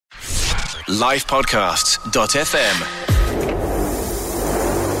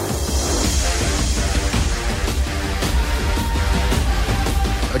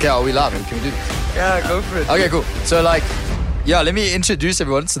livepodcasts.fm. Okay, are we live? Can we do this? Yeah, go for it. Okay, cool. So, let me introduce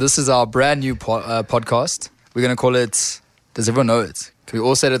everyone. So, this is our brand new podcast. We're going to call it, does everyone know it? Can we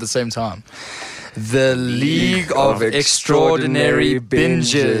all say it at the same time? The League of Extraordinary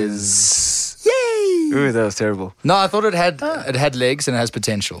Binges. Yay! Ooh, that was terrible. No, I thought it had legs and it has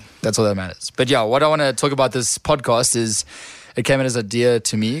potential. That's all that matters. But yeah, what I want to talk about this podcast is it came in as a idea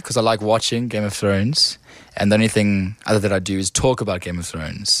to me because I like watching Game of Thrones. And the only thing other that I do is talk about Game of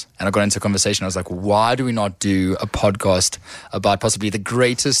Thrones. And I got into a conversation. I was like, why do we not do a podcast about possibly the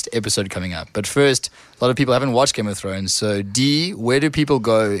greatest episode coming up? But first, a lot of people haven't watched Game of Thrones. So, D, where do people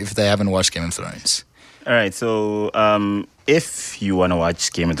go if they haven't watched Game of Thrones? All right, so if you want to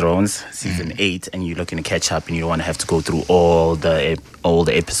watch Game of Thrones season 8 and you're looking to catch up and you don't want to have to go through all the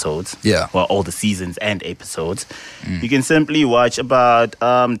episodes, all the seasons and episodes, you can simply watch about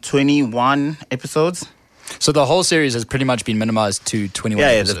 21 episodes. So the whole series has pretty much been minimized to 21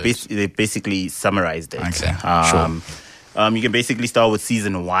 episodes. They basically summarized it. Okay, sure. You can basically start with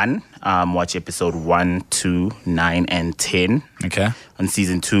season 1, watch episode 1, 2, 9, and 10. Okay. On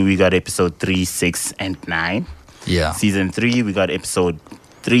season 2, we got episode 3, 6, and 9. Yeah. Season 3, we got episode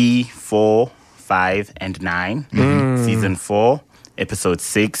 3, 4, 5, and 9. Season 4, episode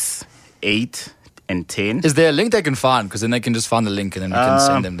 6, 8, and 10. Is there a link they can find? Because then they can just find the link and then we can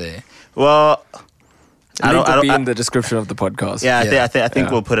send them there. Well, I don't will be in the description of the podcast. Yeah, I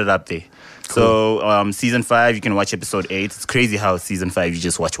think we'll put it up there. Cool. So, season 5, you can watch episode 8. It's crazy how season 5, you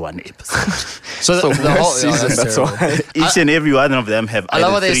just watch one episode. so the whole season, that's why. Each and every one of them have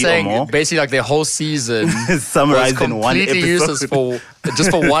either 3 or more. Basically, like their whole season summarized in one episode. Completely useless just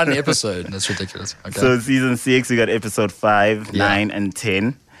for one episode. That's ridiculous. Okay. So, season 6, we got episode 5, 9, and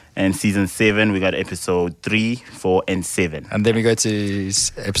 10. And season 7, we got episode 3, 4, and 7. And then we go to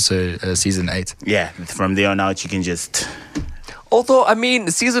season 8. Yeah, from there on out, you can just... Although, I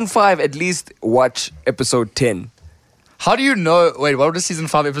mean, season 5, at least watch episode 10. How do you know... Wait, what was season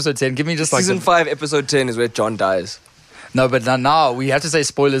 5, episode 10? Give me just Season 5, episode 10 is where John dies. No, but now we have to say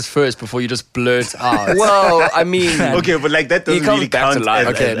spoilers first before you just blurt out. Well, I mean... Okay, but that doesn't really count to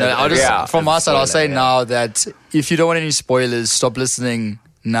life. From my side, I'll say now that if you don't want any spoilers, stop listening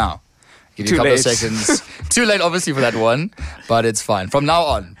now. Give you a couple of seconds. Too late, obviously, for that one, but it's fine. From now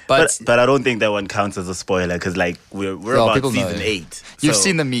on. But I don't think that one counts as a spoiler because, we're about season 8. You've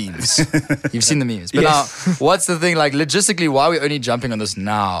seen the memes. You've seen the memes. But now, what's the thing? Logistically, why we're only jumping on this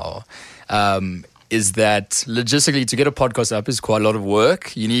now is that logistically, to get a podcast up is quite a lot of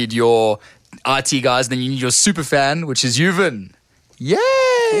work. You need your RT guys, and then you need your super fan, which is Yuvan.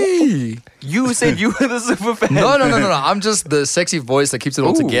 Yay! You said you were the super fan. No. I'm just the sexy voice that keeps it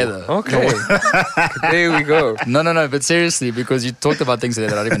all together. Okay. There we go. No. But seriously, because you talked about things today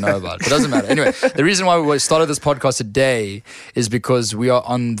that I didn't even know about. But it doesn't matter. Anyway, the reason why we started this podcast today is because we are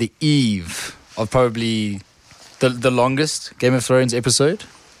on the eve of probably the longest Game of Thrones episode.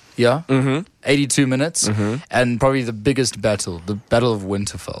 Yeah? 82 minutes. And probably the biggest battle, the Battle of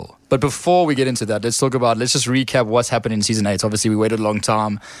Winterfell. But before we get into that, let's just recap what's happened in season 8. Obviously, we waited a long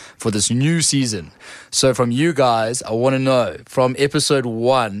time for this new season. So from you guys, I want to know, from episode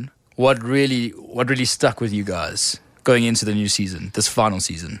 1, what really stuck with you guys going into the new season, this final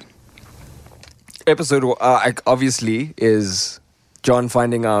season? Episode 1, obviously, is Jon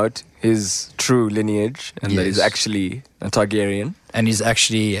finding out his true lineage and that he's actually a Targaryen. And he's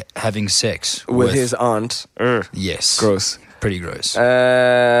actually having sex with his aunt. Yes. Gross. Pretty gross.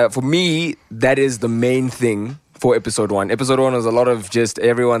 For me, that is the main thing for episode 1. Episode 1 was a lot of just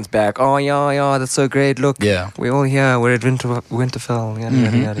everyone's back. Oh, yeah, that's so great. Look, we're all here. We're at Winterfell.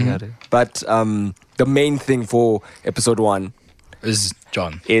 Yada. But the main thing for episode 1 is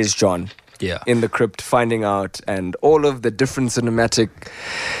Jon. Yeah. In the crypt, finding out, and all of the different cinematic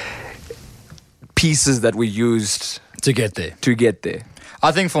pieces that we used to get there.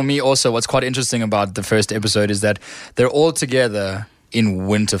 I think for me also what's quite interesting about the first episode is that they're all together in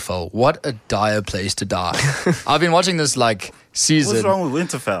Winterfell. What a dire place to die. I've been watching this season. What's wrong with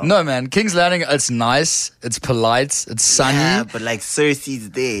Winterfell? No, man. King's Landing, it's nice, it's polite, it's sunny. Yeah, but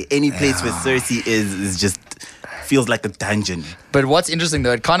Cersei's there. Any place where Cersei is just feels like a dungeon. But what's interesting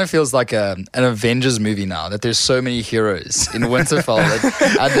though, it kind of feels like an Avengers movie now, that there's so many heroes in Winterfell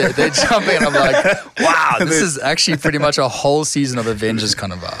and they're jumping, and I'm like, wow, this is actually pretty much a whole season of Avengers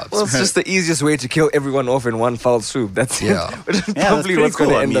kind of vibes. Well, it's just the easiest way to kill everyone off in one foul swoop. That's probably what's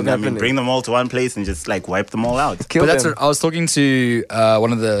going to end up happening. Bring them all to one place and just wipe them all out. But that's what I was talking to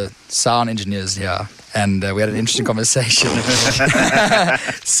one of the sound engineers here. and we had an interesting conversation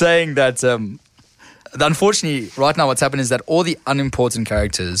saying that unfortunately right now what's happened is that all the unimportant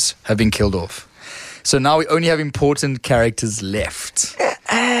characters have been killed off. So now we only have important characters left.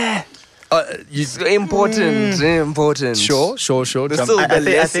 Important. Sure. There's still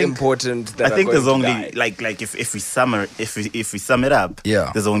less important. I think there's only like if we sum it up,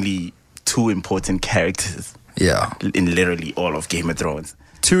 there's only 2 important characters. Yeah, in literally all of Game of Thrones.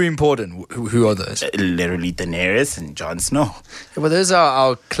 2 important. Who are those? Literally Daenerys and Jon Snow. Yeah, well, those are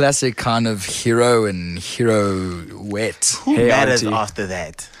our classic kind of hero and hero wet. Who matters after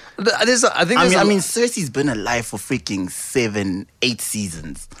that? I mean, Cersei's been alive for freaking 7-8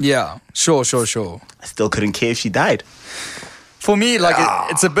 seasons. Yeah, sure. I still couldn't care if she died. For me,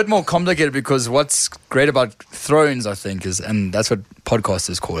 it's a bit more complicated because what's great about Thrones, I think, is, and that's what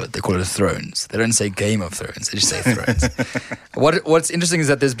podcasters call it. They call it Thrones. They don't say Game of Thrones. They just say Thrones. What's interesting is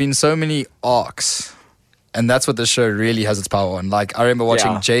that there's been so many arcs, and that's what the show really has its power on. Like, I remember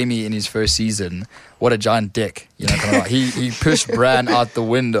watching Jaime in his first season. What a giant dick. He pushed Bran out the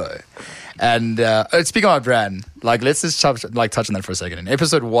window. And speaking about Bran, let's just touch on that for a second. In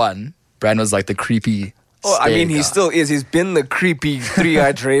episode 1, Bran was like the creepy... he still is. He's been the creepy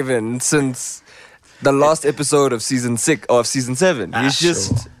three-eyed raven since the last episode of season 6 or of season 7. He's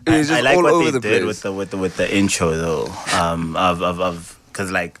just like all what over they the did place. with the intro though.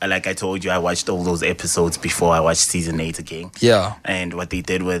 Because like I told you, I watched all those episodes before I watched season 8 again. Yeah. And what they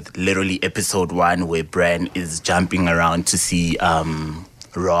did with literally episode 1, where Bran is jumping around to see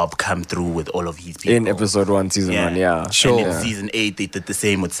Rob come through with all of his people. In episode 1, season 1, yeah. Sure. And in season 8, they did the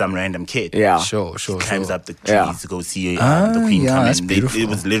same with some random kid. Yeah. Sure. Climbs up the trees to go see the queen come in. It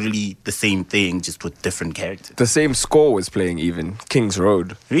was literally the same thing, just with different characters. The same score was playing even. King's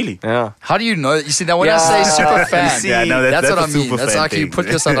Road. Really? Yeah. How do you know? You see, now when I say super fan, that's what I mean. That's like you put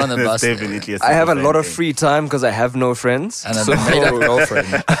yourself on the bus. Definitely I have a lot of free time because I have no friends. And a made-up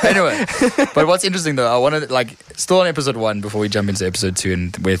girlfriend. Anyway, but what's interesting though, I want to still on episode 1 before we jump into episode 2 and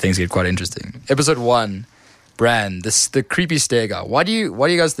where things get quite interesting. Episode 1, Bran, the creepy stare guy. Why do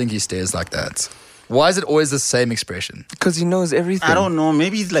you guys think he stares like that? Why is it always the same expression? Because he knows everything. I don't know.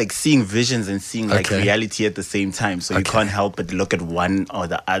 Maybe he's like seeing visions and seeing reality at the same time. So you can't help but look at one or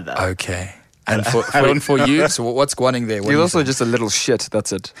the other. Okay. And for you, so what's going there? He's also just a little shit,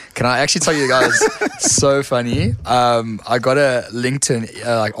 that's it. Can I actually tell you guys, so funny. I got a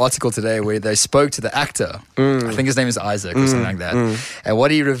LinkedIn article today where they spoke to the actor. I think his name is Isaac or something like that. And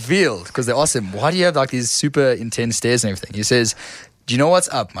what he revealed, because they asked him, why do you have these super intense stares and everything? He says, do you know what's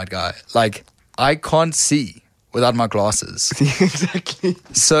up, my guy? I can't see without my glasses. Exactly.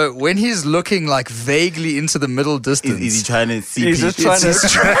 So when he's looking vaguely into the middle distance, is he trying to see? He's just trying to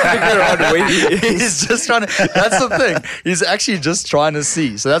figure out where he is. He's just trying to. That's the thing. He's actually just trying to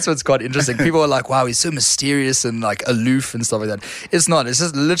see. So that's what's quite interesting. People are like, "Wow, he's so mysterious and aloof and stuff like that." It's not. It's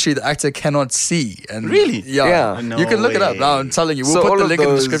just literally the actor cannot see. And really, yeah. No you can look it up now. I'm telling you. We'll put the link in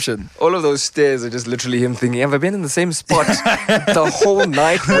the description. All of those stares are just literally him thinking, "Have I been in the same spot the whole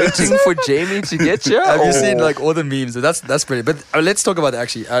night waiting for Jamie to get you?" Have you seen all the memes? That's brilliant. But let's talk about it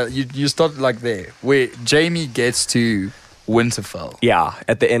actually. You start there where Jamie gets to Winterfell. Yeah,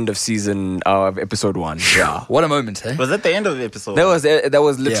 at the end of episode 1. Yeah. What a moment, eh? Was that the end of the episode? That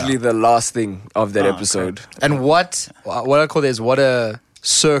was literally the last thing of that episode. Okay. And what I call this, what a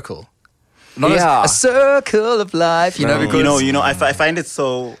circle. Not a circle of life, because I find it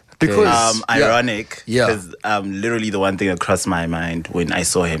so ironic because literally the one thing that crossed my mind when I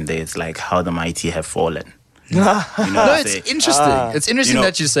saw him there, it's like how the mighty have fallen. No, it's interesting. It's interesting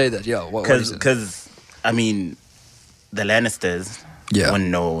that you say that. Yeah, because I mean, the Lannisters were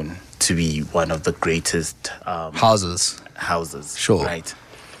known to be one of the greatest houses. Sure, right?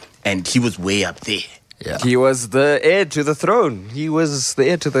 And he was way up there. Yeah. He was the heir to the throne. He was the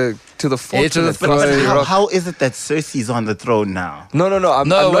heir to the fort. How is it that Cersei's on the throne now? No. I'm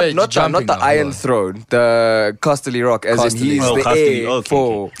not the Iron Throne. The Casterly Rock, as in he's the heir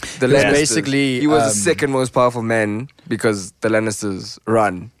for the Lannisters. Basically, he was the second most powerful man because the Lannisters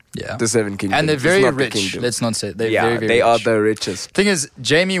run the Seven Kingdoms. And they're very rich. Let's not say they're very, very they rich. are the richest. Thing is,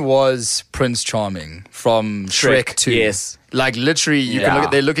 Jamie was Prince Charming from Shrek 2. Yes. Literally, you can look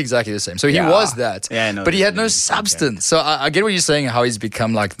at, they look exactly the same. So he was that, but he had no substance. So I get what you're saying, how he's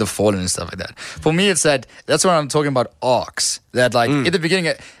become the fallen and stuff like that. For me, it's that's what I'm talking about, arcs. That at the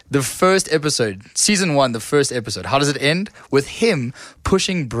beginning, the first episode, season 1, the first episode, how does it end? With him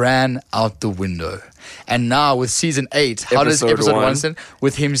pushing Bran out the window. And now with season 8, how does episode 1 end?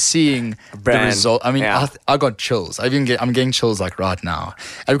 With him seeing Bran. the result. I mean, I got chills. I'm getting chills right now.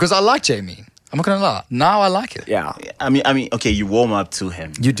 And because I like Jamie. I'm not gonna lie. Now I like it. Yeah. I mean, okay, you warm up to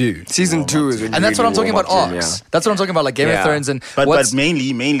him. You do. Season 2 is when and that's what I'm talking about. Arcs. Arcs. That's what I'm talking about. Like Game of Thrones and. But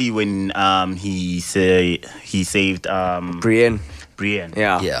mainly when he saved Brienne.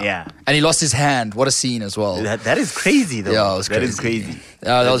 Yeah. And he lost his hand. What a scene as well. That is crazy though. Yeah, it was crazy. That is crazy.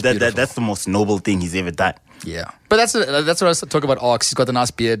 That was beautiful. That's the most noble thing he's ever done. Yeah. But that's what I was talking about Arcs. He's got a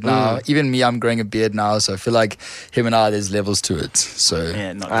nice beard now. Even me, I'm growing a beard now, so I feel like him and I, there's levels to it. So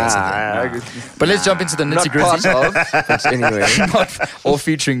yeah, not But let's jump into the nitty-gritty of anyway. Not all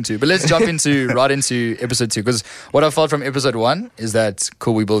featuring to. But let's jump right into episode 2. Because what I felt from episode 1 is that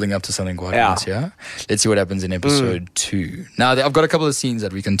cool, we're building up to something quite nice here. Let's see what happens in episode 2. Now I've got a couple of scenes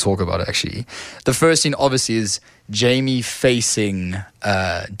that we can talk about actually. The first scene obviously is Jaime facing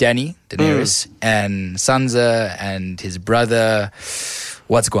Dany, Daenerys, and Sansa and his brother.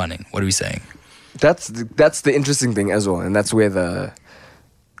 What's going on? What are we saying? That's the interesting thing as well, and that's where the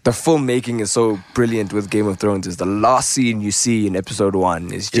filmmaking is so brilliant with Game of Thrones. Is the last scene you see in episode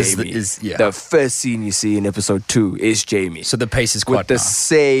 1 is Jaime. The first scene you see in episode 2 is Jaime. So the pace is quite with the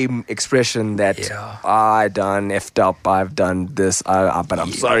same expression that I done effed up, I've done this, but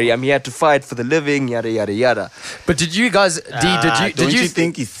I'm sorry, I'm here to fight for the living, yada yada yada. But did you guys? Did you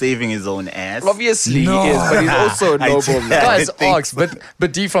think he's saving his own ass? Obviously he is, but he's also a noble man. Guys, Arcs,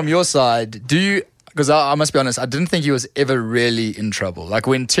 but D, from your side, do you? Because I must be honest, I didn't think he was ever really in trouble. Like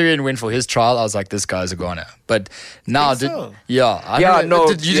when Tyrion went for his trial, I was like, this guy's a goner. But now, do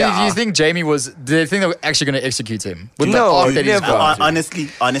you think Jaime was? Did they think they were actually going to execute him? Honestly,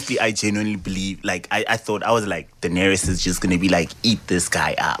 I genuinely believe. Like I thought, I was like, Daenerys is just going to be like, eat this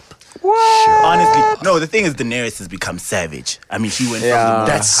guy up. What? Sure. Honestly, no. The thing is, Daenerys has become savage. I mean, she went from the most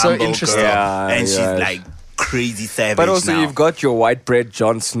that's so interesting, and she's like crazy savage. But also, now. you've got your white bread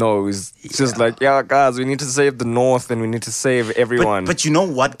Jon Snow, who's just like, guys, we need to save the North and we need to save everyone. But you know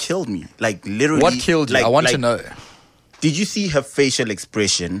what killed me? Like literally, what killed you? I want to know. Did you see her facial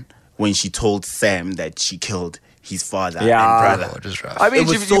expression when she told Sam that she killed his father and brother? I mean,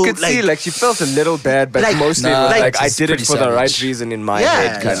 you could see like she felt a little bad, but mostly it was like I did it for the right reason in my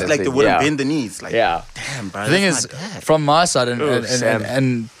head, kind of like thing. they wouldn't bend the knees. Like, damn, bro. The thing is, from my side,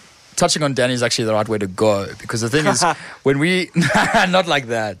 and touching on Dany is actually the right way to go, because the thing is, when we not like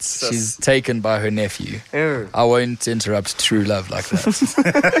that, she's taken by her nephew. I won't interrupt true love like that.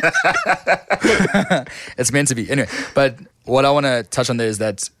 It's meant to be anyway. But what I want to touch on there is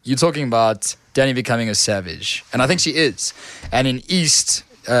that you're talking about Dany becoming a savage, and I think she is. And in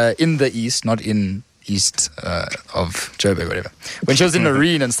the east, not in east of Joburg, whatever. When she was in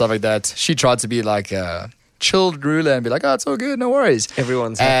Marine and stuff like that, she tried to be like a chilled ruler and be like, oh, it's all good, no worries.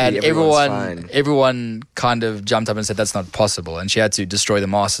 Everyone's happy, everyone's fine. Everyone kind of jumped up and said that's not possible, and she had to destroy the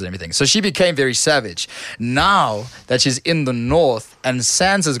masters and everything. So she became very savage. Now that she's in the north and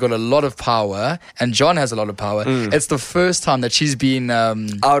Sansa's got a lot of power and Jon has a lot of power, it's the first time that she's been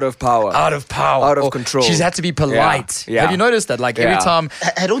out of power, out of control. She's had to be polite. Have you noticed that? Like every time,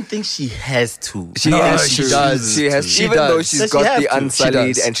 I don't think she has to. She does. Even though she's got the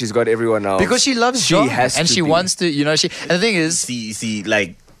Unsullied and she's got everyone else, because she loves Jon and she wants to, and the thing is, see,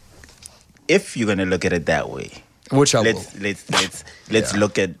 like, if you're gonna look at it that way, which I let's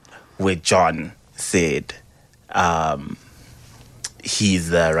look at where Jon said, he's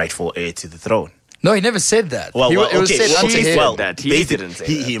the rightful heir to the throne. No, he never said that. He didn't say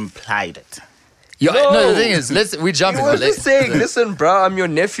He implied it. No, the thing is, we jump. He was just saying, listen, bro, I'm your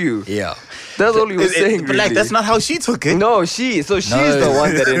nephew. Yeah. That's all he was saying, but like, that's not how she took it. No, she's the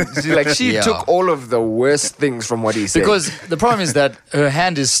one that she took all of the worst things from what he said. Because the problem is that her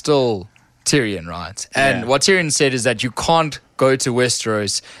hand is still Tyrion, right? And what Tyrion said is that you can't go to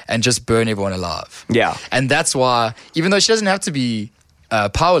Westeros and just burn everyone alive. Yeah. And that's why, even though she doesn't have to be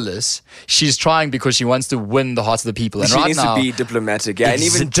powerless, she's trying because she wants to win the hearts of the people. And she needs to be diplomatic. Yeah, and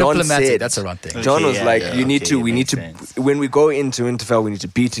even Jon said, that's the right thing. Jon was like, we need to, when we go into Winterfell, we need to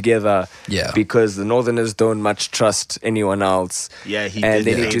be together. Yeah. Because the Northerners don't much trust anyone else. Yeah, and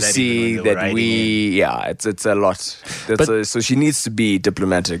they need to see that it's a lot. So she needs to be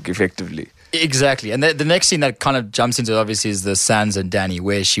diplomatic, effectively. Exactly. And the next scene that kind of jumps into it, obviously, is the Sansa and Dany,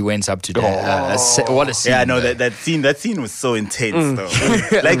 where she went up to what a scene. Yeah, no, that scene was so intense, though.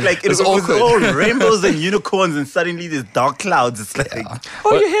 like it was all rainbows and unicorns, and suddenly there's dark clouds. It's like,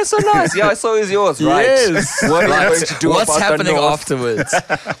 oh, your hair's so nice. Yeah, so is yours, right? Yes. What are you going to do What's about happening the North? afterwards?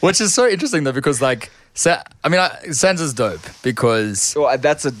 Which is so interesting, though, because Sansa's dope because...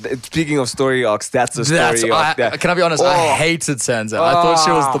 speaking of story arcs, that's a story arc. Can I be honest? I hated Sansa. I thought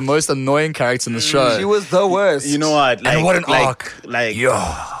she was the most annoying character in the show. She was the worst. You know what? And what an arc.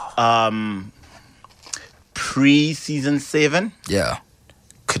 Pre-season 7... Yeah.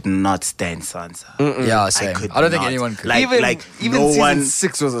 could not stand Sansa. Yeah, same. I don't think anyone could. Even no season one,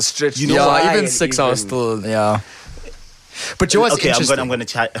 6 was a stretch. Even 6 I was still, But you know what's interesting? I'm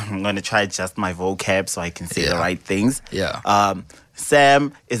gonna try adjust my vocab so I can say the right things. Yeah.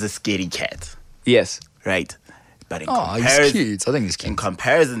 Sam is a scaredy cat. Yes. Right. But he's cute. I think he's cute. In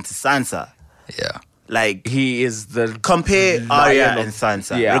comparison to Sansa. Yeah. Like, he is the compare Arya and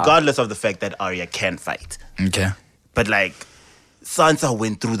Sansa, regardless of the fact that Arya can fight. Okay. But like, Sansa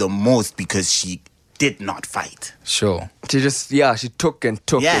went through the most because she did not fight. Sure. She took and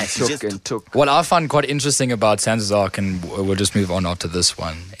took and took. What I find quite interesting about Sansa's arc, and we'll just move on after this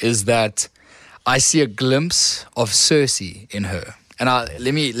one, is that I see a glimpse of Cersei in her. And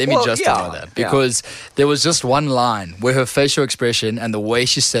let me justify that, because there was just one line where her facial expression and the way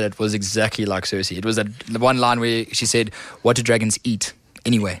she said it was exactly like Cersei. It was the one line where she said, "What do dragons eat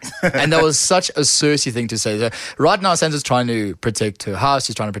anyway?" And that was such a Cersei thing to say. So right now, Sansa's trying to protect her house.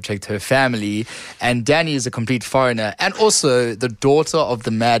 She's trying to protect her family. And Dany is a complete foreigner and also the daughter of the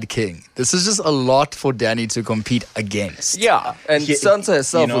Mad King. This is just a lot for Dany to compete against. Yeah, and Sansa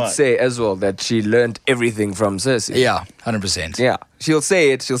herself would say as well that she learned everything from Cersei. Yeah, 100%. Yeah, she'll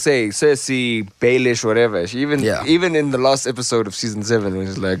say it. She'll say Cersei, Baelish, whatever. She even in the last episode of season 7, which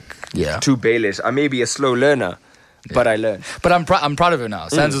is like too Baelish. I may be a slow learner. Yeah. But I learned. But I'm proud of her now.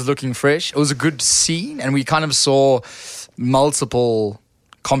 Sansa's looking fresh. It was a good scene, and we kind of saw multiple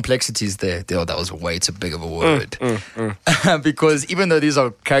complexities there. That was way too big of a word. Because even though these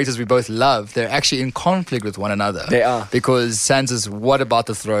are characters we both love, they're actually in conflict with one another. They are. Because Sansa's, what about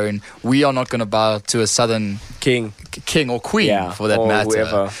the throne? We are not going to bow to a southern king or queen for that matter.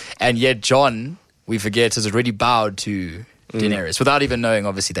 Whoever. And yet Jon, we forget, has already bowed to Daenerys without even knowing,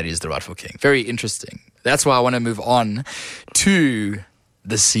 obviously, that he's the rightful king. Very interesting. That's why I want to move on to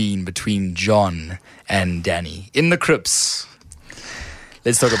the scene between Jon and Dany in the crypts.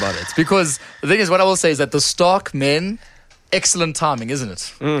 Let's talk about it. Because the thing is, what I will say is that the Stark men, excellent timing, isn't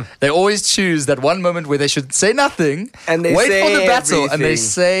it? They always choose that one moment where they should say nothing and they wait for the battle everything. And they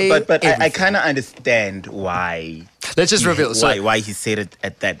say But I kind of understand why. Let's just reveal. Why he said it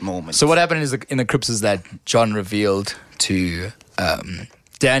at that moment. So what happened is in the crypts is that Jon revealed to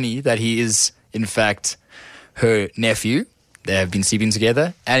Dany that he is, in fact, her nephew. They have been sleeping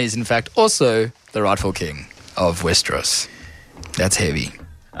together, and is in fact also the rightful king of Westeros. That's heavy.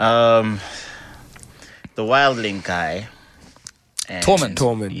 The wildling guy.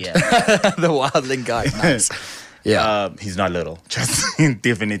 Tormund. Yeah. The wildling guy. Nice. Yeah. He's not little. Just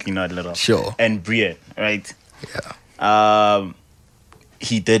definitely not little. Sure. And Brienne, right? Yeah.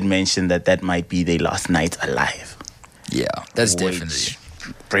 He did mention that might be their last night alive. Yeah, that's definitely.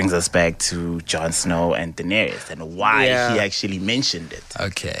 Brings us back to Jon Snow and Daenerys and why he actually mentioned it.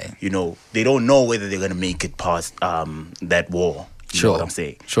 Okay. You know, they don't know whether they're going to make it past that war. You know what I'm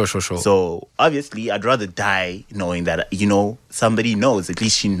saying? Sure. So, obviously, I'd rather die knowing that, somebody knows, at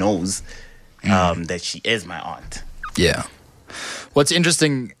least she knows that she is my aunt. Yeah. What's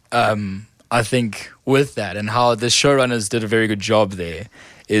interesting, I think, with that and how the showrunners did a very good job there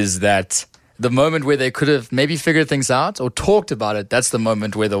is that the moment where they could have maybe figured things out or talked about it, that's the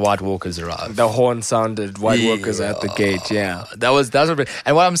moment where the White Walkers arrived. The horn sounded, White Walkers are at the gate, That was what,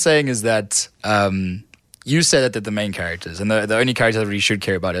 and what I'm saying is that you said that they're the main characters, and the only characters that we should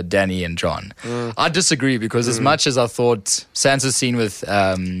care about are Dany and Jon. I disagree, because as much as I thought Sansa's scene with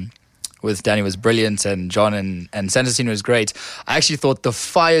Dany was brilliant and Jon and Sansa's scene was great, I actually thought the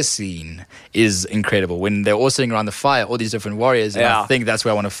fire scene is incredible. When they're all sitting around the fire, all these different warriors, and I think that's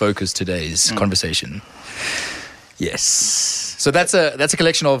where I want to focus today's conversation. Yes. So that's a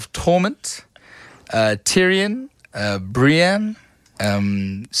collection of Tormund, Tyrion, Brienne,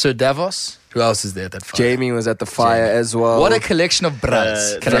 Sir Davos. Who else is there at that fire? Jamie was at the fire as well. What a collection of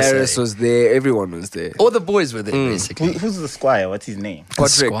brads. Daenerys was there. Everyone was there. All the boys were there, basically. Who's the squire? What's his name? The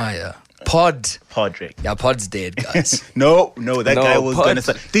squire. Podrick. Yeah, Pod's dead, guys. No, that guy was going to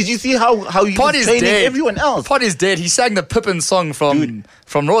say. Did you see how he Pod was is training dead. everyone else? Pod is dead. He sang the Pippin song from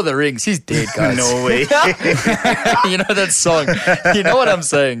Lord of the Rings. He's dead, guys. No way. You know that song. You know what I'm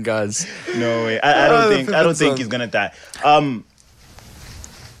saying, guys. No way. I don't think he's going to die.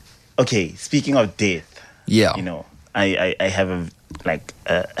 Okay, speaking of death. Yeah. I have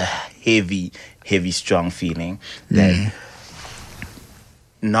a heavy, strong feeling that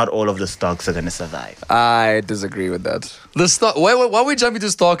not all of the Starks are going to survive. I disagree with that. The Stark. Why are we jumping to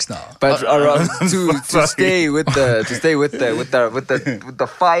Starks now? But to stay with the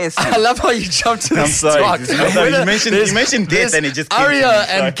fire scene. I love how you jumped to the Starks. You mentioned death and it just came Arya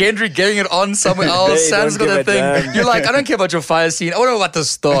and Gendry getting it on somewhere else. Sam's got a thing. Damn. You're like, I don't care about your fire scene. I want to know about the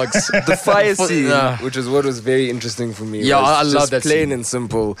Starks. The fire scene, which is what was very interesting for me. Yeah, I was love just that plain scene. and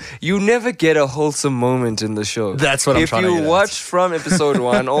simple. You never get a wholesome moment in the show. That's what I'm trying to get If you at. watch from episode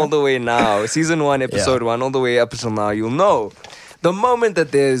 1 all the way now, season 1, episode 1, all the way up until now, you'll know the moment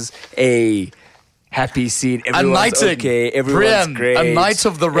that there's a happy scene, everyone's okay, everyone's great. A Knight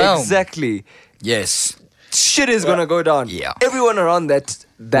of the Realm. Exactly. Yes. Shit is gonna go down. Yeah. Everyone around that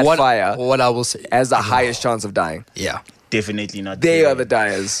fire What I will say has the highest chance of dying. Yeah. Definitely not They Tyrion. are the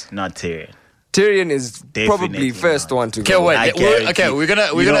dyers. Not Tyrion. Tyrion is probably Definitely first not. one to Okay, go. wait.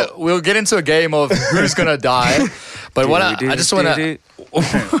 We'll get into a game of who's gonna die. But what I just wanna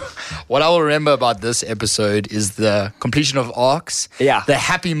what I will remember about this episode is the completion of arcs. Yeah. The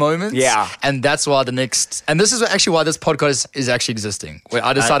happy moments. Yeah. And that's why and this is actually why this podcast is actually existing. Where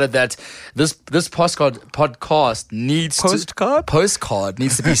I decided that this podcast needs postcard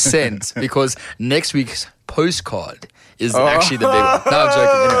needs to be sent because next week's postcard is actually the big one. No, I'm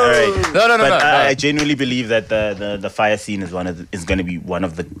joking. All right. No. But I genuinely believe that the fire scene is going to be one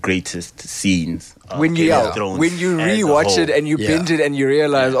of the greatest scenes. When you rewatch it and you binge it and you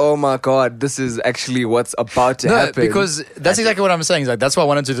realize, oh my god, this is actually what's about to happen. Because that's exactly what I'm saying. Like that's why I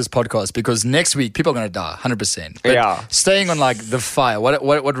wanted to do this podcast because next week people are going to die, 100%. But staying on like the fire,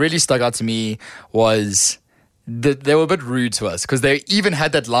 what really stuck out to me was they were a bit rude to us because they even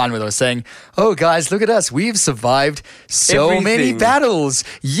had that line where they were saying, "Oh guys, look at us. We've survived so many battles.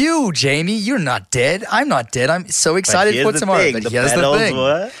 You, Jamie, you're not dead. I'm not dead. I'm so excited for tomorrow." But the here's battles the thing.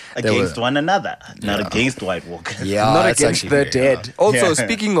 were against one another, not against White Walkers. Yeah, not against the dead. Yeah. Also,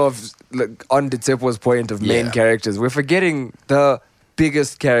 speaking of, like, on Ditsepo's point of main characters, we're forgetting the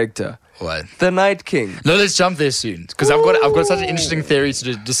biggest character. What? The Night King. No, let's jump there soon because I've got such an interesting theory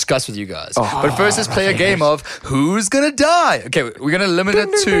to discuss with you guys. But first, let's play a game of who's gonna die. Okay, we're gonna limit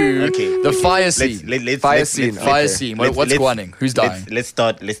it to the fire scene. Fire scene. What's going? Who's dying? Let's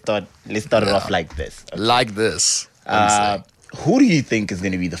start it off like this. Okay. Like this. Who do you think is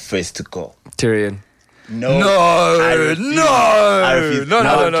going to be the first to go? Tyrion. No. I refuse. No. I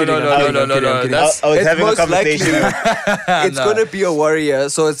was having a conversation. It's going to be a warrior,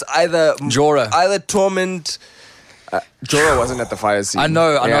 so it's either Jorah. Either Torment. Jorah wasn't at the fire scene. I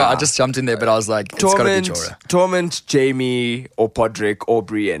know. I just jumped in there, but I was like, it's got to be Jorah. Torment, Jamie, or Podrick, or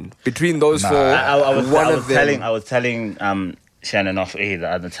Brienne. Between those four, I was telling Shannon off air the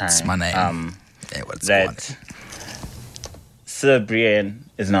other time. It's my name. That Sir Brienne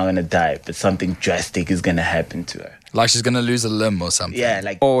is not going to die, but something drastic is going to happen to her. Like she's going to lose a limb or something. Yeah,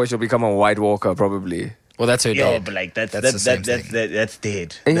 like... Or she'll become a White Walker, probably. Well, that's her dead. But like that's dead.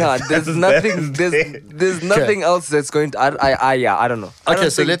 Yeah, there's nothing else that's going to... I don't know.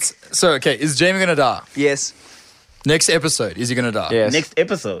 Is Jamie going to die? Yes. Next episode, is he going to die? Yes. Next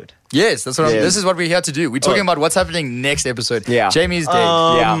episode? Yes, that's what this is what we're here to do. We're talking about what's happening next episode. Yeah. Jamie's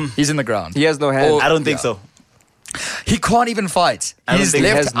dead. He's in the ground. He has no hand. I don't think so. He can't even fight. He's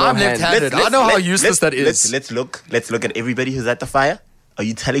left. I'm left-handed. I know how useless that is. Let's look at everybody who's at the fire. Are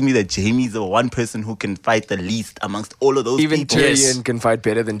you telling me that Jamie's the one person who can fight the least amongst all of those people? Even Tyrion can fight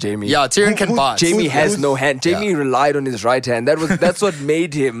better than Jamie. Yeah, Tyrion can fight. Jamie has no hand. Jamie relied on his right hand. That's what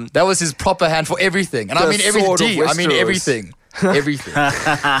made him. That was his proper hand for everything. And I mean everything. Everything. Everything.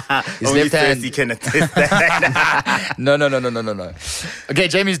 His left hand. He can attest that. No. Okay,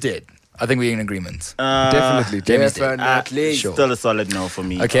 Jamie's dead. I think we're in agreement. Definitely. Jamie's dead. Sure. Still a solid no for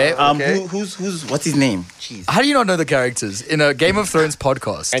me. Okay. Who's what's his name? Jeez. How do you not know the characters in a Game of Thrones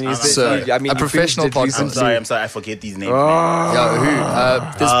podcast? And a professional podcast. I'm sorry. I forget these names. Yeah, who?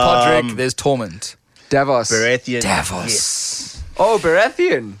 There's Podrick. There's Torment. Davos. Baratheon. Yes. Oh,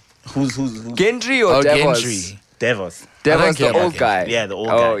 Baratheon. Who's Gendry or Davos? Gendry. Davos. Davos, the old guy. Yeah, the old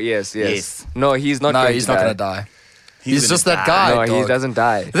guy. Oh, yes. No, he's not. No, he's not going to die. He's just that guy. No, he doesn't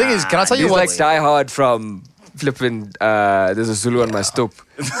die. The thing is, can I tell you he's what? He's like Die Hard from flipping. There's a Zulu on my stoop.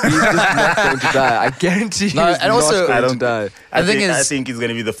 He's just not going to die. I guarantee. He's not going to die. I think he's going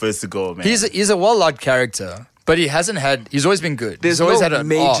to be the first to go, man. He's a well-liked character. But he hasn't had. He's always been good. There's he's always no had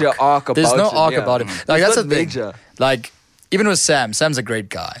major arc about him. There's no arc about him. Like that's the thing. Major. Like even with Sam. Sam's a great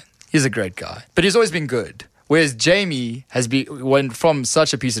guy. He's a great guy. But he's always been good. Whereas Jamie went from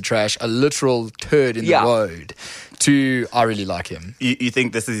such a piece of trash, a literal turd in the road, to I really like him. You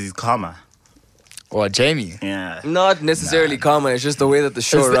think this is his karma? Or Jamie. Yeah. Not necessarily karma, it's just the way that the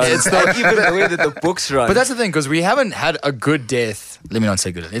show runs. It's even the way that the books run. But that's the thing, because we haven't had a good death. Let me not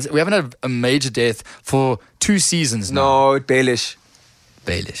say good. We haven't had a major death for 2 seasons now. No, Baelish.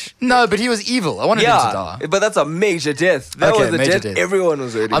 No, but he was evil. I wanted him to die. But that's a major death. That was a death everyone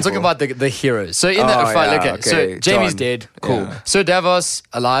was waiting I'm talking about the heroes. So in that fight, so Jamie's dead. Cool. Yeah. So Davos,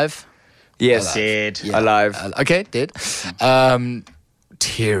 alive? Yes. Dead. Yeah. Alive. Okay, dead.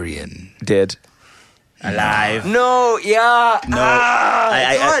 Tyrion. Dead. Alive. No, yeah. No.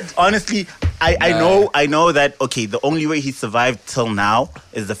 I honestly, I know that, okay, the only way he survived till now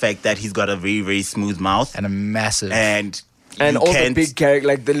is the fact that he's got a very, very smooth mouth. And a massive... And all the big characters,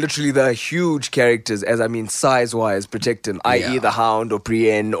 like literally the huge characters, as I mean size-wise, protect him, i.e. the Hound or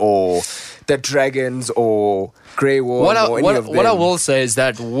Brienne or the Dragons or Grey Worm or any of them. What I will say is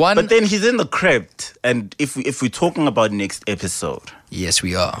that one... But then he's in the crypt, and if we're talking about next episode... Yes,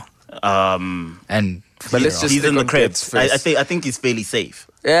 we are. But let's just he's in the crypt. First. I think he's fairly safe.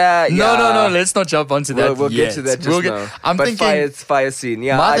 Yeah. No. Let's not jump onto that. We'll get to that just now. I'm thinking fire scene.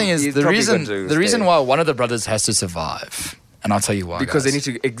 Yeah. My thing is the reason why one of the brothers has to survive, and I'll tell you why. Because they need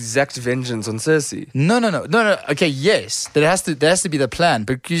to exact vengeance on Cersei. No. Okay, yes, there has to be the plan,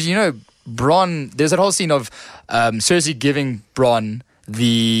 because Bronn. There's that whole scene of Cersei giving Bronn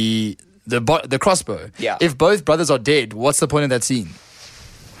the crossbow. Yeah. If both brothers are dead, what's the point of that scene?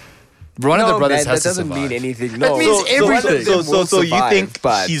 One of the brothers has to survive. That doesn't mean anything. No. That means everything. So you think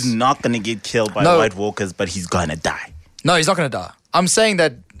he's not going to get killed by White Walkers, but he's going to die? No, he's not going to die. I'm saying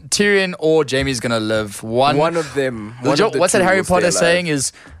that Tyrion or Jaime's going to live. One of them. What's that Harry Potter saying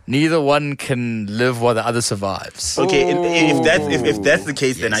is neither one can live while the other survives. Okay, if that's the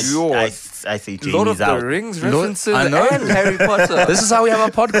case, then I say Jaime's Lord of out. the Rings references and Harry Potter. This is how we have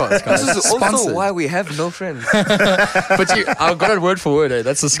our podcast, guys. This is also why we have no friends. But I got it word for word.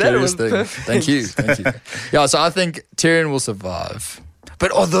 That's the scariest thing. Perfect. Thank you. Yeah, so I think Tyrion will survive.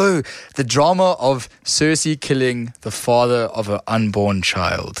 But although the drama of Cersei killing the father of her unborn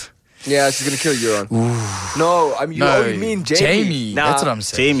child. Yeah, she's going to kill Euron. No, you mean Jaime. Nah, that's what I'm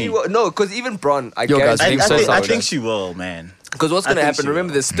saying. Jaime. No, because even Bronn, I think she will, man. Because what's going to happen,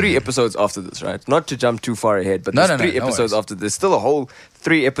 remember there's 3 episodes after this, right? Not to jump too far ahead, but there's 3 episodes after this. Still a whole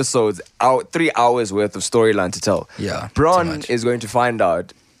 3 episodes, 3 hours worth of storyline to tell. Yeah. Bronn is going to find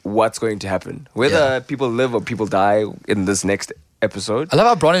out what's going to happen. Whether people live or people die in this next episode. I love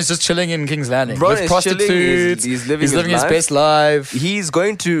how Bronn is just chilling in King's Landing. Bronn with is prostitutes. He's living his best life. He's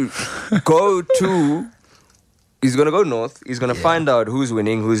going to go to... He's going to go north. He's going to find out who's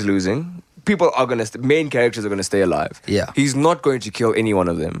winning, who's losing. People are going to... main characters are going to stay alive. Yeah. He's not going to kill any one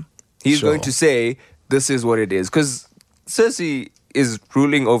of them. He's going to say, this is what it is. Because Cersei is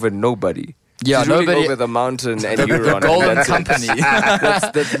ruling over nobody. Yeah, she's ruling over the mountain and Euron. The Golden Company.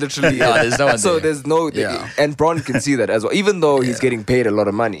 That's literally... there's no one so there. there's no... And Bronn can see that as well. Even though he's getting paid a lot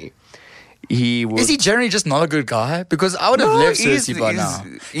of money. Is he generally just not a good guy? Because I would have left Cersei by now.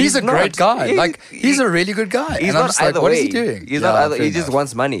 He's a great guy. He's a really good guy. He's and not I'm just like, what is he doing? He's not either. He just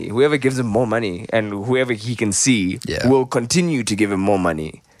wants money. Whoever gives him more money and whoever he can see will continue to give him more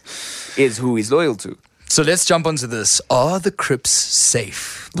money is who he's loyal to. So let's jump onto this. Are the crypts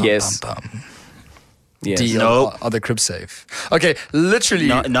safe? Yes. Yes. No. Are the crypts safe? Okay, literally.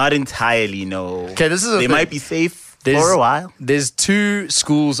 Not entirely, no. Okay, this is They might be safe for a while. There's 2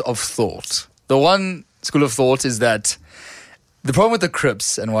 schools of thought. The one school of thought is that the problem with the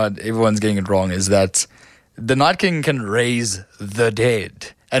crypts and what everyone's getting it wrong is that the Night King can raise the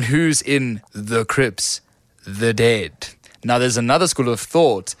dead. And who's in the crypts? The dead. Now, there's another school of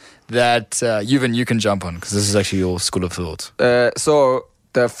thought that you can jump on, because this is actually your school of thought. So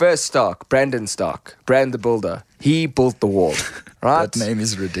the first Stark, Brandon Stark, Bran the Builder, he built the wall. Right? That name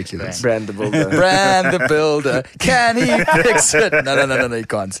is ridiculous. Bran the Builder. Bran the Builder. Can he fix it? No, he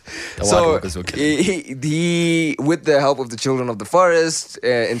can't. The White Walkers will kill him. He, with the help of the Children of the Forest,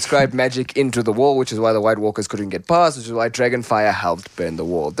 inscribed magic into the wall, which is why the White Walkers couldn't get past, which is why Dragonfire helped burn the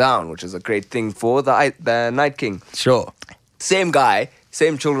wall down, which is a great thing for the Night King. Sure. Same guy,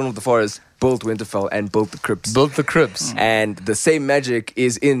 same Children of the Forest, built Winterfell and built the crypts. And the same magic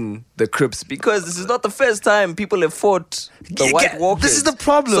is in the crypts, because this is not the first time people have fought the White Walkers. This is the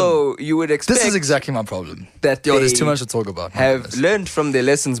problem. So you would expect... This is exactly my problem. That there's too much to talk about. Have learned from their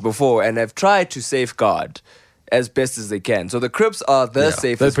lessons before and have tried to safeguard as best as they can. So the crypts are the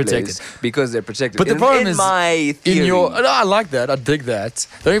safest place because they're protected. But the problem is, my theory, I like that. I dig that.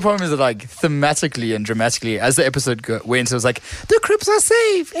 The only problem is that, like, thematically and dramatically, as the episode went, it was like, the crypts are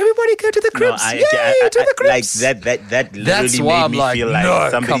safe. Everybody go to the crypts. Yay, to the crypts. Like that literally made me feel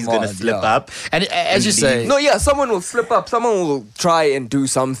like somebody's going to slip up. And as you say... someone will slip up. Someone will try and do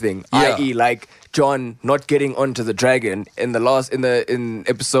something, i.e. like Jon not getting onto the dragon in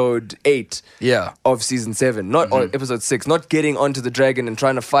episode 8 of season 7, not or episode 6, not getting onto the dragon and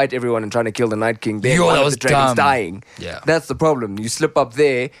trying to fight everyone and trying to kill the Night King. Then one of the dragons dying. Yeah. That's the problem. You slip up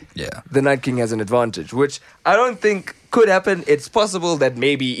there, the Night King has an advantage, which I don't think could happen. It's possible that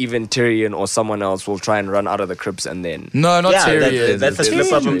maybe even Tyrion or someone else will try and run out of the crypts and then... No, not Tyrion. That's a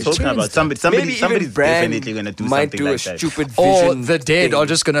slip up I'm talking about. Somebody's definitely going to do something do like a that. Stupid vision or the dead are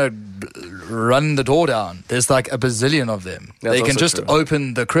just going to run the door down. There's like a bazillion of them. That's they can just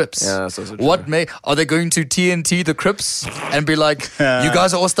open the crypts. Yeah, that's also true. Are they going to TNT the crypts and be like, you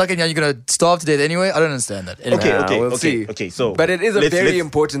guys are all stuck in here, you're going to starve to death anyway? I don't understand that. Anyway. We'll see. Okay, so... But it is a very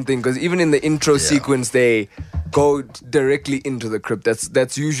important thing because even in the intro sequence, they go directly into the crypt.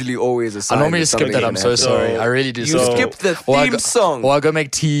 That's usually always a sign. I normally skip that. I'm so sorry. I really do. You skip the theme song. Or I go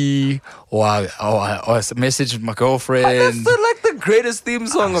make tea. Or I message my girlfriend. That's like the greatest theme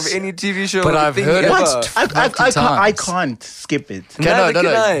song of any TV show. But I've heard it. I can't skip it.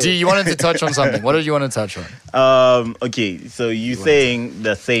 No. Do you wanted to touch on something? What did you want to touch on? Okay, so you're saying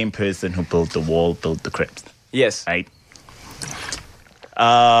the same person who built the wall built the crypt. Yes. Right?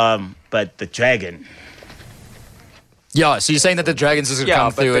 But the dragon... Yeah, so you're saying that the dragons just going to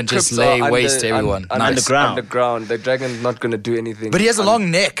come through and just lay waste to everyone. Underground. The dragon's not going to do anything. But he has a long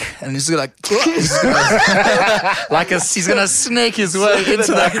neck, and he's like, he's going to snake his way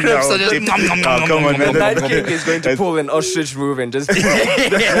into the crypts. Come on, man. The Night King is going to pull an ostrich move and just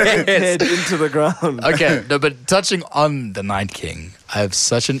head into the ground. Okay, no, but touching on the Night King, I have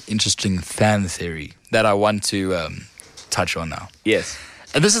such an interesting fan theory that I want to touch on now. Yes.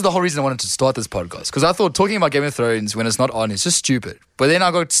 And this is the whole reason I wanted to start this podcast. Because I thought talking about Game of Thrones when it's not on is just stupid. But then I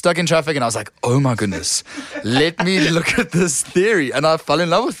got stuck in traffic and I was like, oh my goodness, let me look at this theory. And I fell in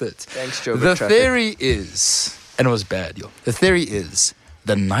love with it. Thanks, Joe. The theory is, and it was bad, yo. The theory is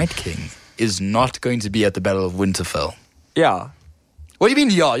the Night King is not going to be at the Battle of Winterfell. Yeah. What do you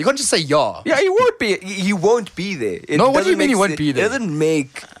mean, yeah? You can't just say yeah. Yeah, he won't be. He won't be there. What do you mean he won't be there? It doesn't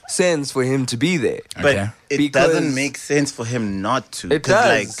make sense for him to be there. Okay. But it doesn't make sense for him not to. It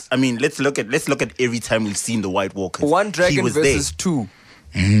does. Like, I mean, let's look at every time we've seen the White Walkers. One dragon versus two.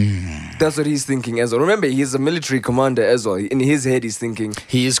 That's what he's thinking as well. Remember, he's a military commander as well. In his head, he's thinking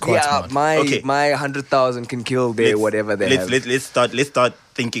he is quite smart. My 100,000 can kill their whatever they have. Let's start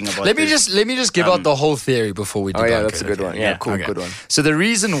thinking about. Let me just give out the whole theory before we do. Oh yeah, that's a good one. Yeah, cool, good one. So the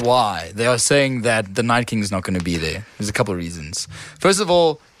reason why they are saying that the Night King is not going to be there's a couple of reasons. First of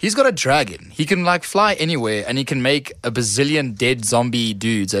all, he's got a dragon. He can like fly anywhere, and he can make a bazillion dead zombie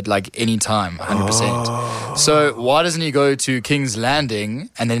dudes at like any time, 100%. So why doesn't he go to King's Landing,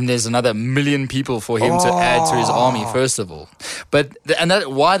 and then there's another million people for him to add to his army? First of all,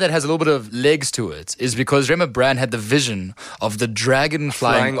 why that has a little bit of legs to it is because remember Bran had the vision of the dragon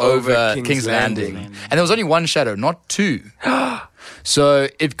flying over King's Landing, and there was only one shadow, not two. So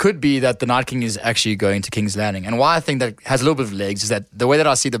it could be that the Night King is actually going to King's Landing. And why I think that has a little bit of legs is that the way that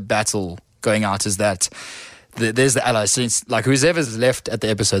I see the battle going out is that there's the allies. So it's like whoever's left at the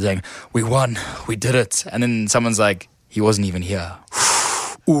episode saying, we won, we did it. And then someone's like, he wasn't even here.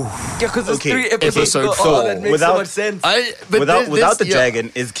 Ooh. Yeah, because there's 3 episodes. Episode 4. That makes so much sense. Without the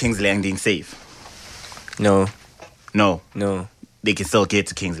dragon, is King's Landing safe? No. They can still get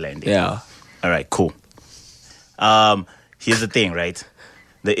to King's Landing. Yeah. All right, cool. Here's the thing, right?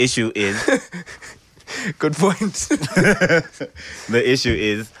 The issue is... Good point. The issue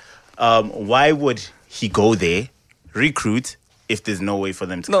is, why would he go there, recruit, if there's no way for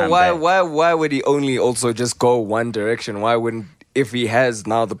them to come back? Why would he only also just go one direction? Why wouldn't, if he has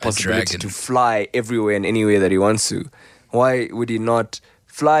now the possibility to fly everywhere and anywhere that he wants to, why would he not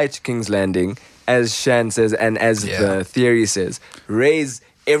fly to King's Landing, as Shan says, and as the theory says, raise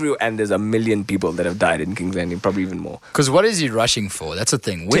everywhere, and there's 1 million people that have died in King's Landing, probably even more. Because what is he rushing for? That's the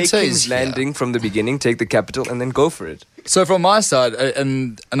thing. Take King's Landing from the beginning, take the capital, and then go for it. So from my side,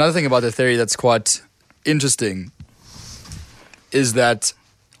 and another thing about the theory that's quite interesting is that,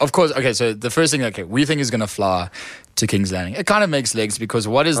 of course, okay, so the first thing, we think he's going to fly to King's Landing. It kind of makes legs because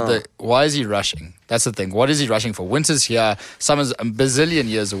why is he rushing? That's the thing. What is he rushing for? Winter's here, summer's a bazillion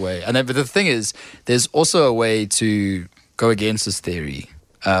years away. And then, but the thing is, there's also a way to go against this theory.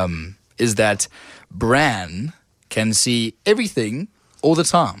 Is that Bran can see everything all the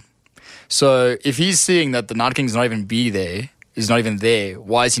time. So if he's seeing that the Night King's not even there,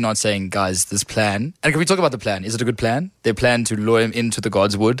 why is he not saying, guys, this plan? And can we talk about the plan? Is it a good plan? Their plan to lure him into the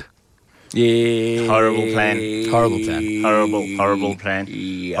God's Wood? Yeah. Horrible plan. Horrible plan.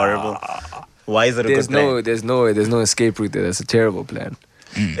 Yeah. Horrible. Why is it a good plan? There's no escape route there. That's a terrible plan.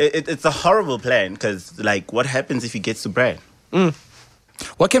 It's a horrible plan because, like, what happens if he gets to Bran?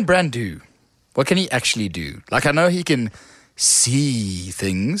 What can Bran do? what can he actually do? Like, I know he can see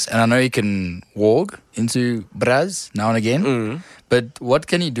things, and I know he can walk into Braz now and again. But what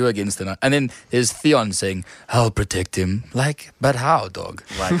can he do against the Night? And then there's Theon saying, I'll protect him. Like, but how, dog?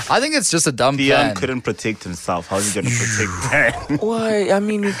 Right. I think it's just a dumb Theon plan. couldn't protect himself. How's he going to protect Bran? Why? I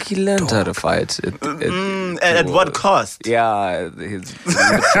mean, he learned how to fight. Mm, At what cost? Yeah, his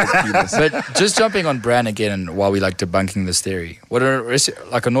But just jumping on Bran again while we like debunking this theory, what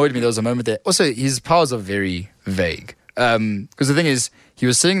annoyed me, there was a moment there. Also, his powers are very vague. Because the thing is, he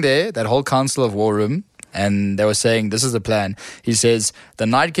was sitting there, that whole Council of War room, and they were saying, this is the plan. He says, the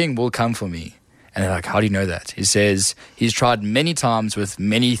Night King will come for me. And they're like, how do you know that? He says, he's tried many times with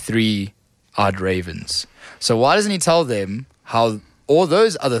many three-eyed ravens. So why doesn't he tell them how all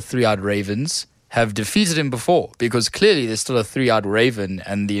those other three-eyed ravens have defeated him before? Because clearly there's still a three-eyed raven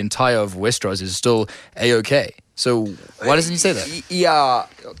and the entire of Westeros is still A-OK. So why doesn't he say that? Yeah,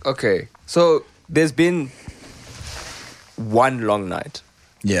 okay. So there's been one long night.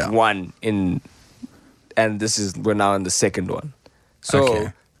 Yeah. And we're now in the second one. So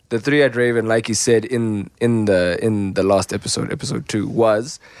Okay. the three-eyed raven, like you said in the last episode 2,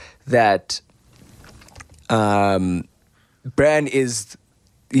 was that Bran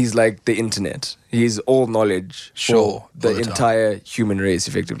he's like the internet. He's all knowledge Sure, for the all the time. entire human race,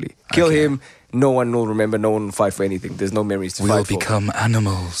 effectively. Kill Okay. him, no one will remember, no one will fight for anything. There's no memories to We'll fight for. become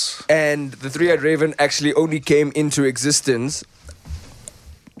animals. And the three-eyed raven actually only came into existence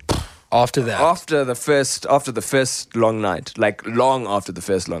After that. after the first long night, like long after the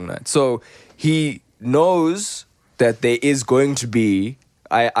first long night. So he knows that there is going to be,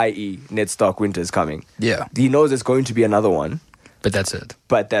 i.e. Ned Stark Winter's coming. Yeah. He knows there's going to be another one, But that's it.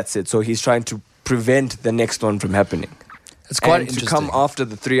 but that's it. So he's trying to prevent the next one from happening. It's quite And to interesting. come after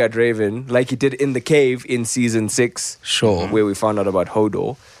the three-eyed raven, like he did in the cave in season 6, Sure. where we found out about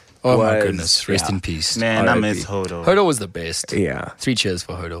Hodor. Oh my was- goodness. Rest yeah. in peace. Man, I R.I.P. miss Hodor. Hodor was the best. Yeah. 3 cheers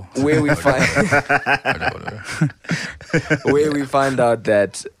for Hodor. Where we find Hodor. where we find out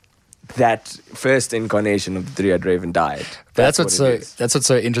that first incarnation of the three-eyed raven died. That's what's what it is. that's what's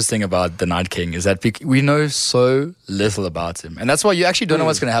so interesting about the Night King is that we know so little about him, and that's why you actually don't know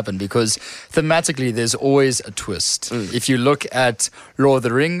what's going to happen, because thematically there's always a twist. If you look at Lord of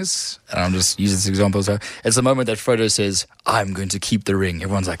the Rings, and I'm just using this example, so it's the moment that Frodo says, "I'm going to keep the ring."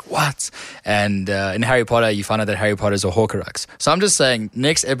 Everyone's like, "What?" And in Harry Potter, you find out that Harry Potter's a Horcrux. So I'm just saying,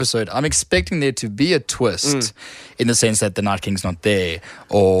 next episode, I'm expecting there to be a twist in the sense that the Night King's not there,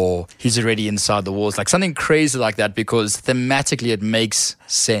 or he's already inside the walls, like something crazy like that, because thematically it makes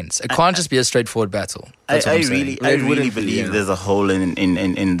sense. It can't just be a straightforward battle. That's what I'm saying. I It really wouldn't be, believe yeah. there's a hole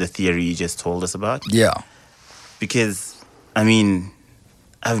in the theory you just told us about. Yeah. Because, I mean,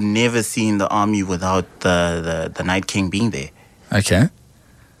 I've never seen the army without the Night King being there. Okay.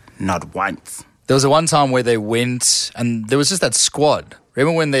 Not once. There was a one time where they went and there was just that squad.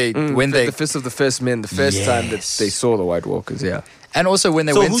 Remember when they the Fist of the First Men, the first time that Yes. they saw the White Walkers, yeah. and also when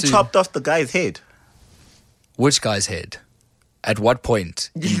they So went who to chopped off the guy's head? which guy's head? At what point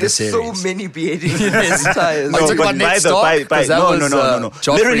in the There's series? so many beheadings in this entire No, talking about Ned Stark? 'Cause that was,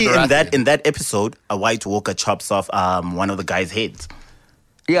 Joffrey Literally Baratheon. in that episode, a White Walker chops off one of the guy's heads.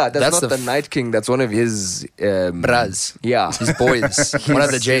 Yeah, that's That's not the the Night King. That's one of his... Braz. Yeah. His boys. One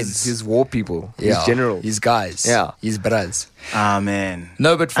of the Janes. His war people. Yeah. His generals. His guys. Yeah. His Braz. Ah, man.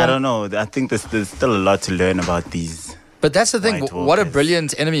 No, but I don't know. I think there's still a lot to learn about these. But that's the thing. White What a Walkers.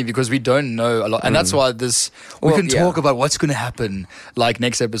 brilliant enemy, because we don't know a lot. And that's why we Well, can yeah. talk about what's going to happen like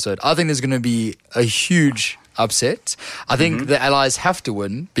next episode. I think there's going to be a huge upset. I think the allies have to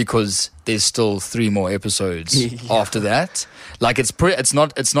win because there's still 3 more episodes after that. Like it's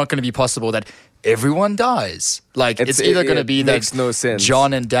not going to be possible that everyone dies. Like it's either going to be that makes no sense.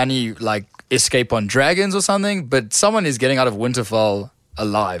 Jon and Dany like escape on dragons or something, but someone is getting out of Winterfell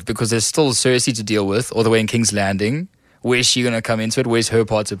alive because there's still Cersei to deal with all the way in King's Landing. Where's she going to come into it? Where's her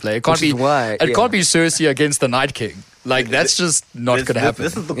part to play? It can't Which is be why, it yeah. can't be Cersei against the Night King. Like that's just not going to happen.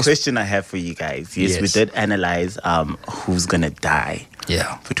 This is the question I have for you guys. Yes, we Yes. did analyze who's gonna die.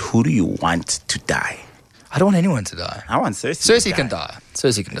 Yeah. But who do you want to die? I don't want anyone to die. I want Cersei. Cersei to can die.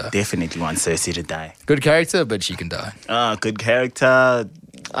 Cersei can die. Definitely want Cersei to die. Good character, but she can die. Good character.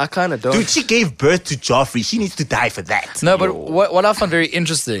 I kind of don't. Dude, she gave birth to Joffrey. She needs to die for that. No, but what I find very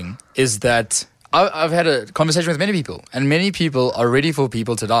interesting is that I've had a conversation with many people, and many people are ready for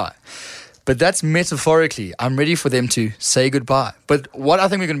people to die. But that's metaphorically. I'm ready for them to say goodbye. But what I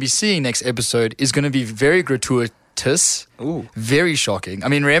think we're going to be seeing next episode is going to be very gratuitous, Ooh. very shocking. I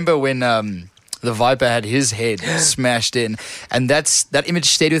mean, remember when the Viper had his head smashed in. And that image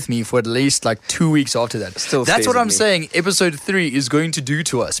stayed with me for at least like 2 weeks after that. That's what I'm saying episode 3 is going to do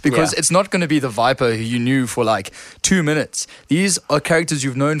to us, because it's not going to be the Viper who you knew for like 2 minutes. These are characters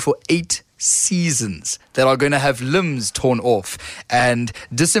you've known for 8 seasons that are going to have limbs torn off and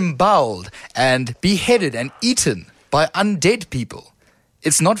disemboweled and beheaded and eaten by undead people.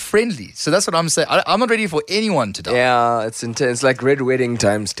 It's not friendly. So that's what I'm saying. I'm not ready for anyone to die. Yeah, it's intense. Like Red Wedding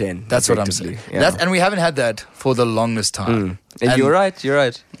times 10. That's what I'm saying. Yeah. And we haven't had that for the longest time. And you're right.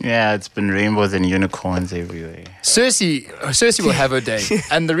 Yeah, it's been rainbows and unicorns everywhere. Cersei will have her day.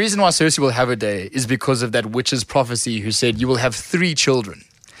 And the reason why Cersei will have her day is because of that witch's prophecy who said you will have 3 children.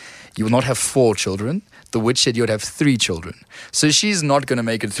 You will not have 4 children. The witch said you would have 3 children. So she's not going to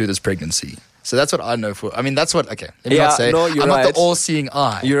make it through this pregnancy. So that's what I know for. I mean, that's what. Okay, let me not say. No, I'm not the all-seeing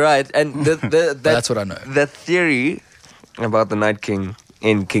eye. You're right, and that's what I know. That theory about the Night King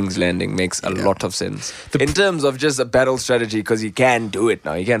in King's Landing makes a lot of sense in terms of just a battle strategy, because he can do it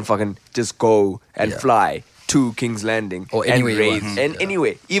now. He can fucking just go and fly to King's Landing or anywhere,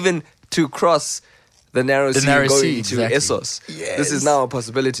 anyway, even to cross the narrow sea going to Essos. Yes. This is now a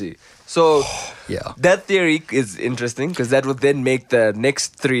possibility. So that theory is interesting, because that would then make the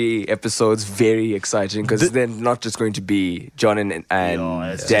next 3 episodes very exciting, because they're not just going to be Jon and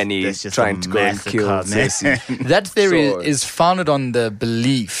Dany trying to go and kill Cersei. That theory is founded on the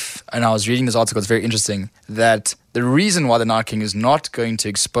belief, and I was reading this article, it's very interesting, that the reason why the Night King is not going to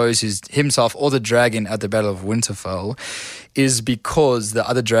expose himself or the dragon at the Battle of Winterfell is because the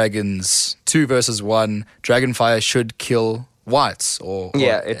other dragons, 2 versus 1, Dragonfire should kill whites, or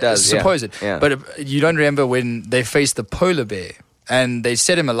it does. Suppose it. Yeah. But you don't remember when they faced the polar bear and they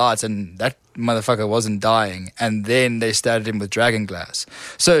set him alight and that motherfucker wasn't dying, and then they started him with dragon glass.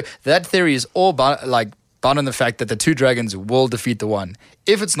 So that theory is all bound on the fact that the 2 dragons will defeat the one.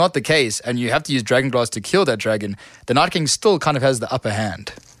 If it's not the case and you have to use dragon glass to kill that dragon, the Night King still kind of has the upper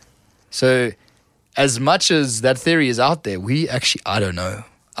hand. So as much as that theory is out there, I don't know.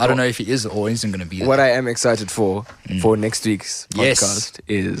 I don't know if he is or isn't going to be there. What I am excited for next week's podcast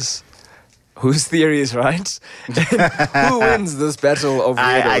is whose theory is right. Who wins this battle of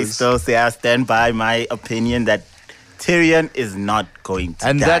widows? I still say I stand by my opinion that Tyrion is not going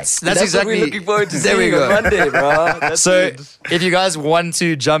to die. That's exactly what we're looking forward to seeing on Monday, bro. So if you guys want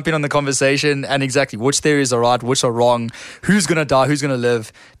to jump in on the conversation and exactly which theories are right, which are wrong, who's going to die, who's going to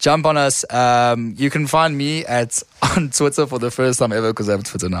live, jump on us. You can find me on Twitter for the first time ever, because I have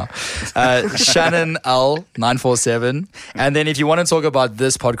Twitter now. Shannon L947. And then if you want to talk about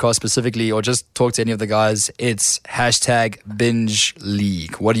this podcast specifically or just talk to any of the guys, it's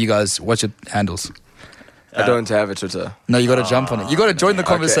 #BingeLeague. What's your handles? I don't have a Twitter. No, you got to jump on it. You got to join the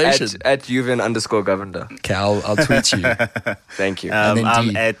conversation. At Juven_Governor. Okay, I'll tweet you. Thank you.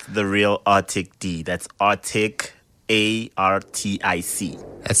 I'm at the real Arctic D. That's Arctic ARTIC.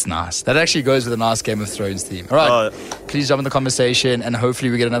 That's nice. That actually goes with a nice Game of Thrones theme. All right, please jump in the conversation, and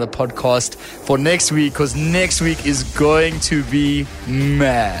hopefully we get another podcast for next week, because next week is going to be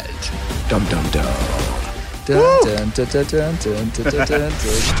mad. Dum dum dum.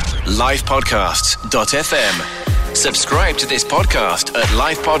 Livepodcasts.fm. Subscribe to this podcast at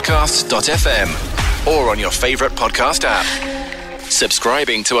livepodcasts.fm or on your favorite podcast app.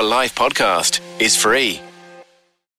 Subscribing to a live podcast is free.